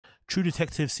True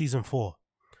Detective season 4.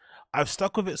 I've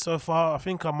stuck with it so far. I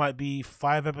think I might be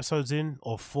 5 episodes in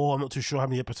or 4. I'm not too sure how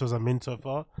many episodes I'm in so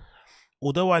far.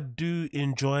 Although I do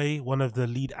enjoy one of the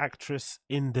lead actress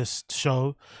in this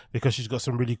show because she's got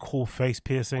some really cool face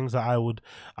piercings that I would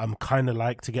kind of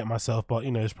like to get myself, but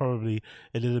it's probably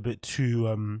a little bit too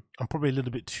I'm probably a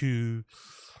little bit too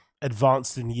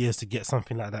advanced in years to get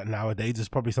something like that nowadays. It's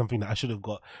probably something that I should have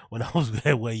got when I was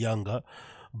way younger.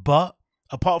 But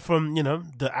apart from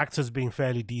the actors being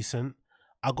fairly decent,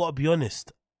 I gotta be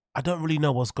honest, I don't really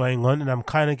know what's going on, and I'm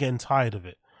kind of getting tired of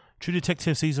it. True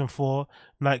Detective season 4,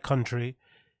 Night Country,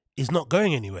 is not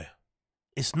going anywhere.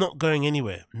 It's not going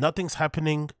anywhere. Nothing's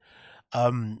happening.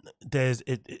 There's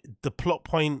the plot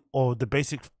point or the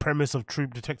basic premise of True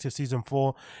Detective season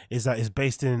 4 is that it's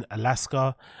based in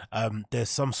Alaska. There's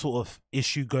some sort of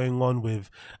issue going on with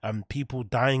people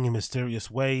dying in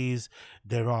mysterious ways.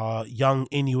 There are young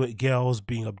Inuit girls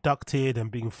being abducted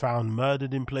and being found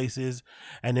murdered in places,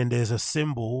 and then there's a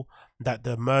symbol that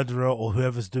the murderer or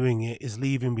whoever's doing it is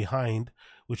leaving behind,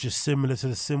 which is similar to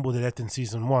the symbol they left in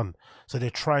season 1. So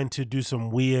they're trying to do some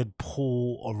weird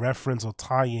pull or reference or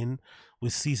tie-in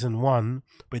with season 1,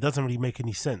 but it doesn't really make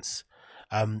any sense.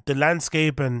 The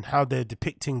landscape and how they're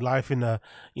depicting life in a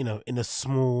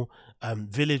small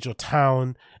village or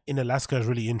town in Alaska is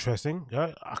really interesting.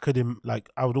 Yeah,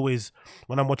 I would always,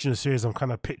 when I'm watching a series, I'm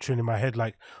kind of picturing in my head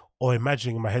or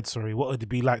imagining in my head, sorry, what would it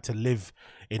be like to live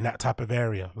in that type of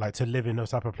area, like to live in those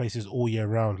type of places all year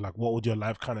round? Like, what would your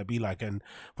life kind of be like? And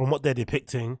from what they're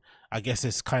depicting, I guess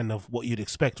it's kind of what you'd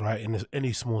expect, right? In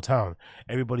any small town,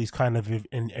 everybody's kind of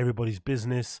in everybody's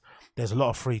business. There's a lot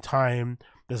of free time.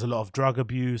 There's a lot of drug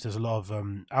abuse. There's a lot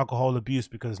of alcohol abuse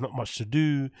because there's not much to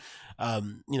do.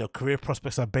 Career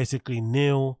prospects are basically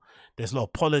nil. There's a lot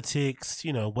of politics,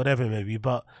 whatever it may be,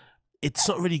 but it's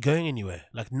not really going anywhere.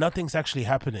 Like, nothing's actually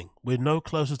happening. We're no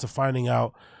closer to finding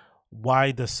out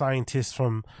why the scientists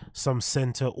from some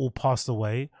center all passed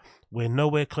away. We're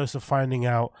nowhere close to finding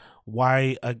out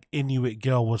why an Inuit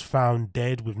girl was found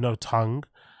dead with no tongue.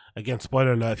 Again,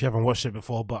 spoiler alert if you haven't watched it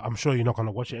before, but I'm sure you're not going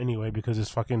to watch it anyway because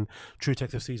it's fucking True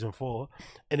Detective season 4.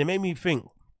 And it made me think,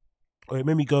 or it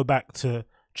made me go back to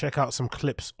check out some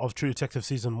clips of True Detective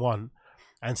season 1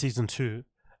 and season 2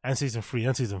 and season 3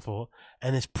 and season 4,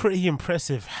 and it's pretty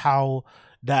impressive how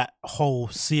that whole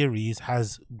series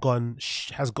has gotten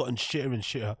shitter and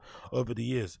shitter over the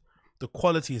years. The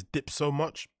quality has dipped so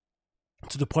much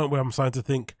to the point where I'm starting to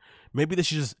think maybe they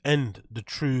should just end the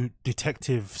True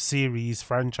Detective series,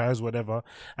 franchise, whatever,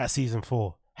 at season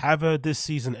 4. However this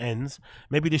season ends,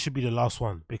 maybe this should be the last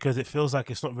one, because it feels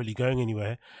like it's not really going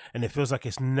anywhere, and it feels like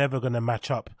it's never going to match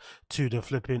up to the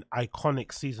flipping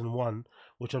iconic season 1,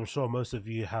 which I'm sure most of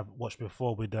you have watched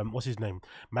before with what's his name,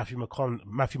 Matthew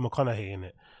McConaughey in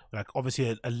it. Like,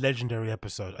 obviously a legendary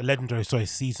episode,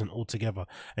 season altogether,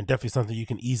 and definitely something you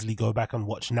can easily go back and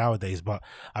watch nowadays. But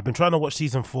I've been trying to watch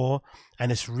season 4,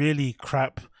 and it's really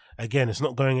crap. Again, it's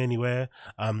not going anywhere.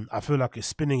 I feel like it's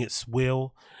spinning its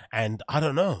wheel, and I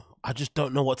don't know. I just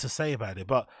don't know what to say about it.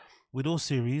 But with all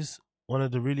series, one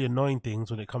of the really annoying things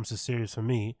when it comes to series for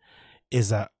me is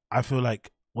that I feel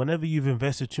like whenever you've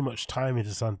invested too much time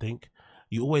into something,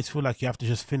 you always feel like you have to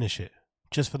just finish it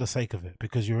just for the sake of it,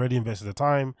 because you already invested the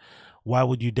time. Why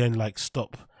would you then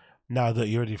stop now that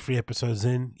you're already 3 episodes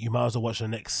in? You might as well watch the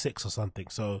next 6 or something.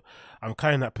 So I'm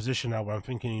kind of in that position now where I'm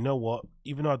thinking, you know what,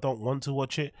 even though I don't want to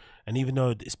watch it, and even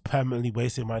though it's permanently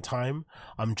wasting my time,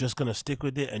 I'm just going to stick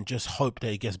with it and just hope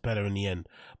that it gets better in the end.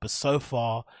 But so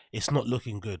far, it's not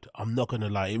looking good. I'm not going to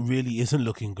lie, it really isn't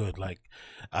looking good.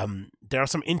 There are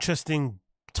some interesting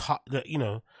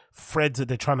threads that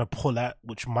they're trying to pull at,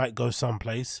 which might go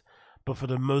someplace, but for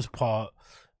the most part,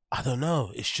 I don't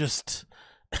know. It's just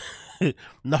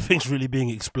nothing's really being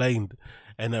explained,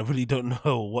 and I really don't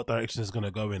know what direction it's going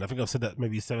to go in. I think I've said that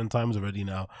maybe 7 times already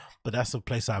now, but that's the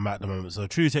place I'm at the moment. So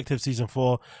True Detective season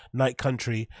 4, Night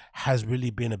Country, has really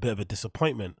been a bit of a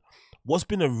disappointment. What's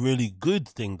been a really good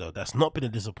thing, though, that's not been a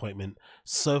disappointment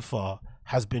so far,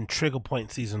 has been Trigger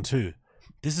Point season 2.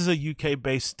 This is a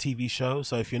UK-based TV show,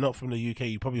 so if you're not from the UK,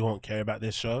 you probably won't care about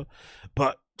this show.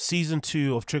 But season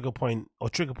 2 of Trigger Point, or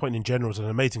Trigger Point in general, is an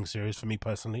amazing series for me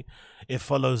personally. It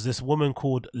follows this woman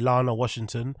called Lana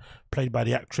Washington, played by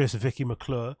the actress Vicky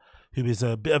McClure, who is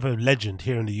a bit of a legend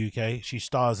here in the UK. She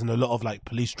stars in a lot of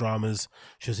police dramas.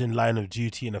 She was in Line of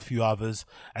Duty and a few others,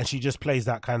 and she just plays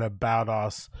that kind of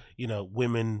badass,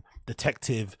 women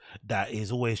detective that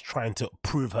is always trying to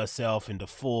prove herself in the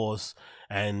force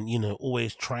and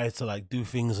always tries to like do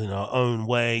things in her own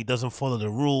way, doesn't follow the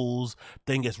rules,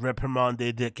 then gets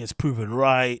reprimanded, that gets proven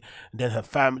right, and then her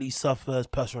family suffers,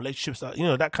 personal relationships,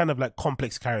 that kind of like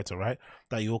complex character, right?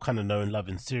 That you all kind of know and love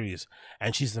in series.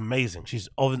 And she's amazing. She's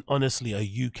honestly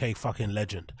a UK fucking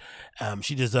legend.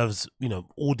 She deserves,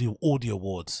 all the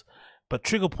awards. But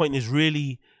Trigger Point is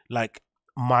really like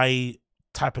my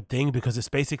type of thing because it's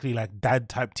basically like dad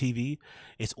type TV.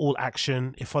 It's all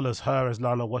action. It follows her as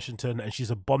Lana Washington, and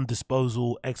she's a bomb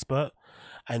disposal expert.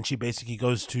 And she basically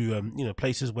goes to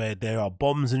places where there are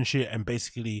bombs and shit, and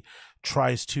basically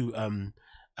tries to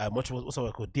what's the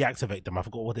word called, deactivate them. I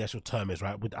forgot what the actual term is,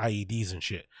 right, with IEDs and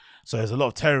shit. So there's a lot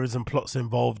of terrorism plots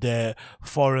involved there,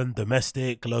 foreign,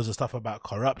 domestic, loads of stuff about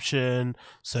corruption,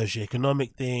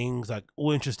 socioeconomic things, like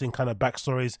all interesting kind of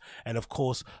backstories, and of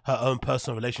course her own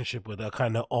personal relationship with her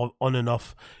kind of on and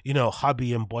off,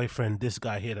 hubby and boyfriend, this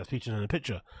guy here that's featured in the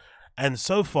picture. And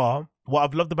so far, what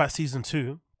I've loved about season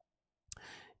 2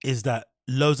 is that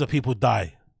loads of people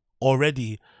die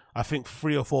already. I think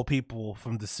 3 or 4 people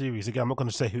from the series, again, I'm not going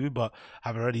to say who, but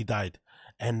have already died.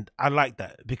 And I like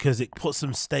that because it puts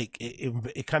some stake.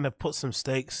 It kind of puts some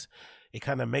stakes. It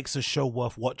kind of makes a show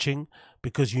worth watching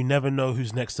because you never know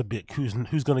who's next to be, who's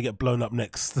going to get blown up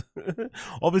next.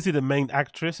 Obviously, the main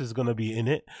actress is going to be in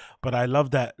it, but I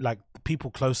love that like people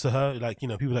close to her, like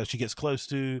people that she gets close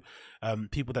to,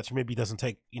 people that she maybe doesn't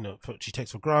take, she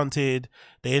takes for granted.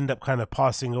 They end up kind of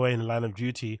passing away in the line of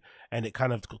duty, and it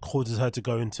kind of causes her to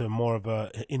go into more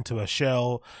of into a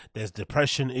shell. There's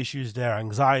depression issues there,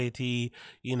 anxiety,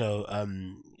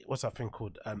 what's that thing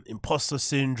called, imposter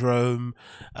syndrome.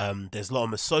 There's a lot of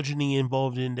misogyny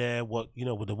involved in there,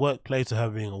 with the workplace, of her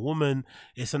being a woman.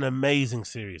 It's an amazing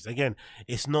series. Again,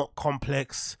 it's not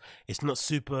complex, it's not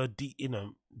super deep,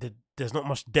 there's not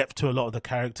much depth to a lot of the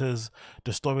characters.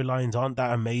 The storylines aren't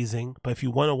that amazing, but if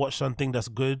you want to watch something that's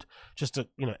good, just to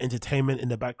entertainment in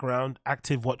the background,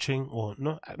 active watching or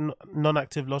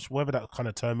non-active watch, whatever that kind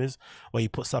of term is, where you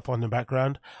put stuff on in the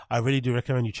background, I really do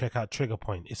recommend you check out Trigger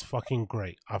Point. It's fucking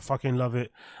great. I fucking love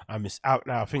it. It's out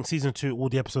now. I think season 2, all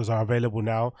the episodes are available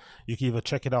now. You can either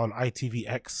check it out on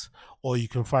ITVX or you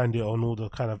can find it on all the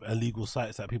kind of illegal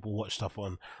sites that people watch stuff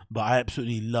on. But I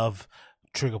absolutely love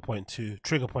Trigger Point,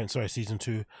 season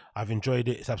 2. I've enjoyed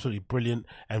it. It's absolutely brilliant,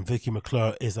 and Vicky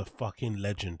McClure is a fucking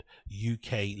legend.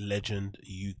 UK legend,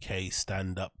 UK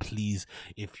stand up. Please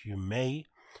if you may.